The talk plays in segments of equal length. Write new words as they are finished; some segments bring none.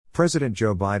President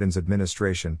Joe Biden's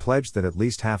administration pledged that at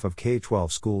least half of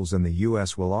K-12 schools in the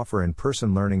U.S. will offer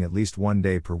in-person learning at least 1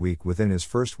 day per week within his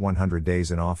first 100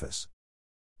 days in office.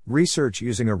 Research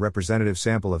using a representative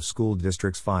sample of school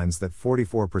districts finds that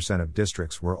 44% of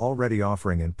districts were already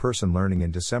offering in-person learning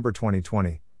in December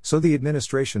 2020, so the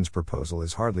administration's proposal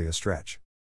is hardly a stretch.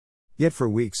 Yet for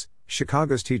weeks,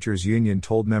 Chicago's teachers union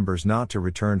told members not to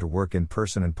return to work in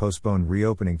person and postponed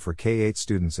reopening for K-8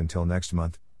 students until next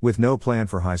month, with no plan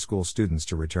for high school students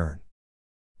to return.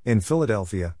 In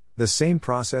Philadelphia, the same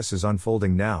process is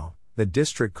unfolding now. The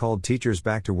district called teachers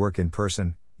back to work in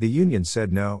person, the union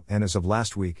said no, and as of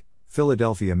last week,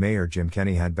 Philadelphia Mayor Jim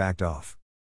Kenney had backed off.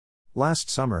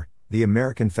 Last summer, the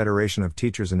American Federation of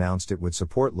Teachers announced it would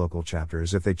support local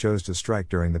chapters if they chose to strike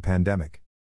during the pandemic.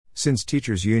 Since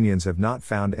teachers' unions have not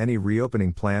found any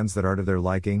reopening plans that are to their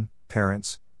liking,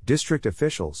 parents, district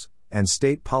officials, and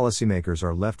state policymakers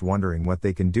are left wondering what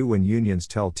they can do when unions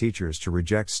tell teachers to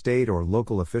reject state or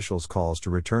local officials' calls to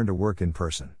return to work in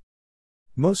person.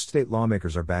 Most state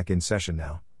lawmakers are back in session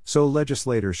now, so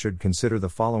legislators should consider the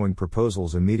following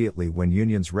proposals immediately when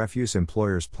unions refuse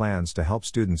employers' plans to help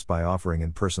students by offering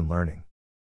in-person learning.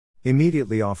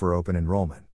 Immediately offer open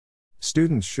enrollment.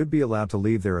 Students should be allowed to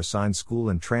leave their assigned school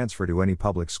and transfer to any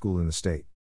public school in the state.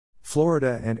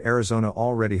 Florida and Arizona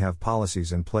already have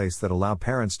policies in place that allow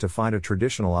parents to find a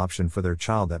traditional option for their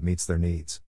child that meets their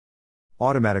needs.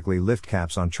 Automatically lift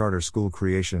caps on charter school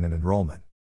creation and enrollment.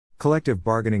 Collective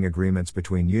bargaining agreements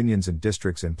between unions and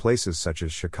districts in places such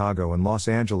as Chicago and Los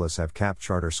Angeles have capped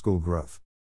charter school growth.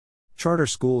 Charter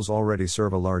schools already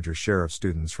serve a larger share of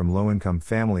students from low-income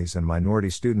families and minority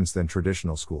students than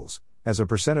traditional schools. As a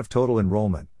percent of total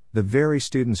enrollment, the very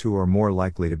students who are more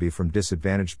likely to be from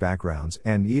disadvantaged backgrounds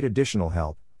and need additional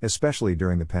help, especially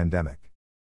during the pandemic.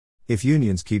 If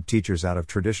unions keep teachers out of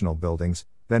traditional buildings,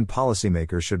 then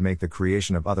policymakers should make the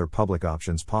creation of other public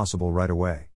options possible right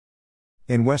away.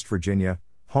 In West Virginia,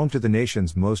 home to the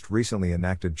nation's most recently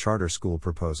enacted charter school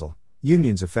proposal,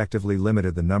 unions effectively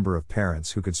limited the number of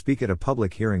parents who could speak at a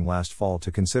public hearing last fall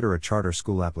to consider a charter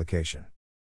school application.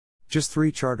 Just 3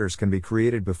 charters can be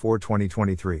created before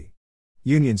 2023.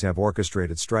 Unions have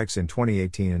orchestrated strikes in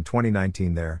 2018 and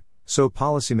 2019 there, so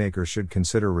policymakers should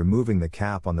consider removing the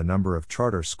cap on the number of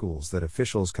charter schools that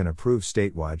officials can approve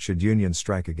statewide should unions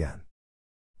strike again.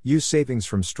 Use savings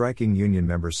from striking union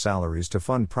members' salaries to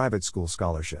fund private school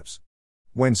scholarships.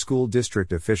 When school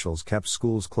district officials kept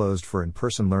schools closed for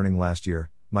in-person learning last year,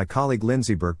 my colleague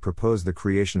Lindsay Burke proposed the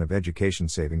creation of education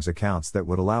savings accounts that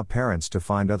would allow parents to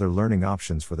find other learning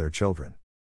options for their children.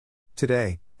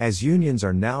 Today, as unions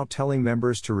are now telling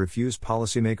members to refuse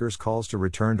policymakers' calls to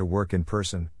return to work in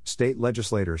person, state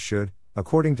legislators should,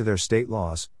 according to their state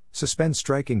laws, suspend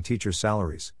striking teachers'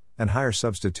 salaries, and hire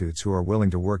substitutes who are willing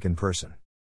to work in person.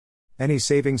 Any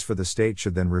savings for the state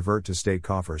should then revert to state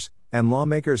coffers, and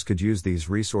lawmakers could use these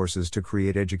resources to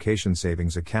create education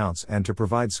savings accounts and to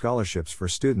provide scholarships for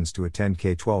students to attend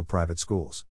K-12 private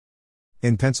schools.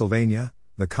 In Pennsylvania,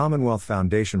 the Commonwealth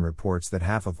Foundation reports that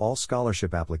half of all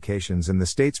scholarship applications in the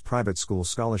state's private school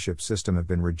scholarship system have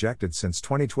been rejected since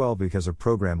 2012 because of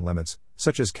program limits,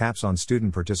 such as caps on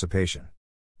student participation.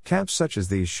 Caps such as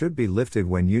these should be lifted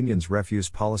when unions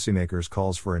refuse policymakers'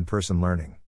 calls for in-person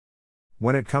learning.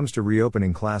 When it comes to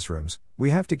reopening classrooms, we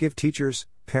have to give teachers,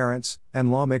 parents,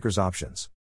 and lawmakers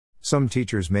options. Some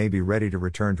teachers may be ready to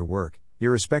return to work,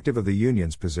 irrespective of the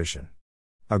union's position.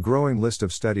 A growing list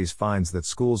of studies finds that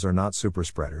schools are not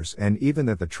superspreaders and even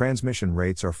that the transmission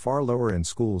rates are far lower in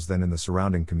schools than in the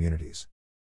surrounding communities.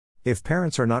 If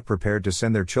parents are not prepared to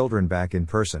send their children back in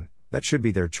person, that should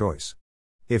be their choice.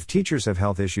 If teachers have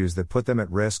health issues that put them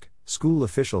at risk, school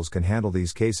officials can handle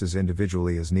these cases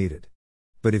individually as needed.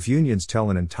 But if unions tell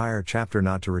an entire chapter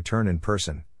not to return in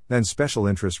person, then special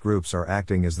interest groups are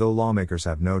acting as though lawmakers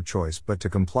have no choice but to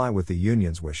comply with the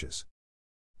union's wishes.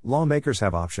 Lawmakers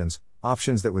have options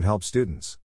that would help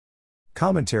students.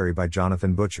 Commentary by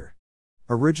Jonathan Butcher.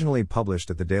 Originally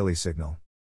published at the Daily Signal.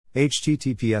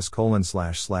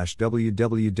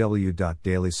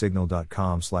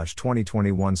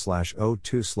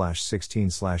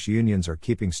 https://www.dailysignal.com/2021/02/16/unions are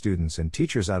keeping students and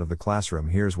teachers out of the classroom.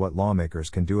 Here's what lawmakers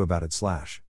can do about it.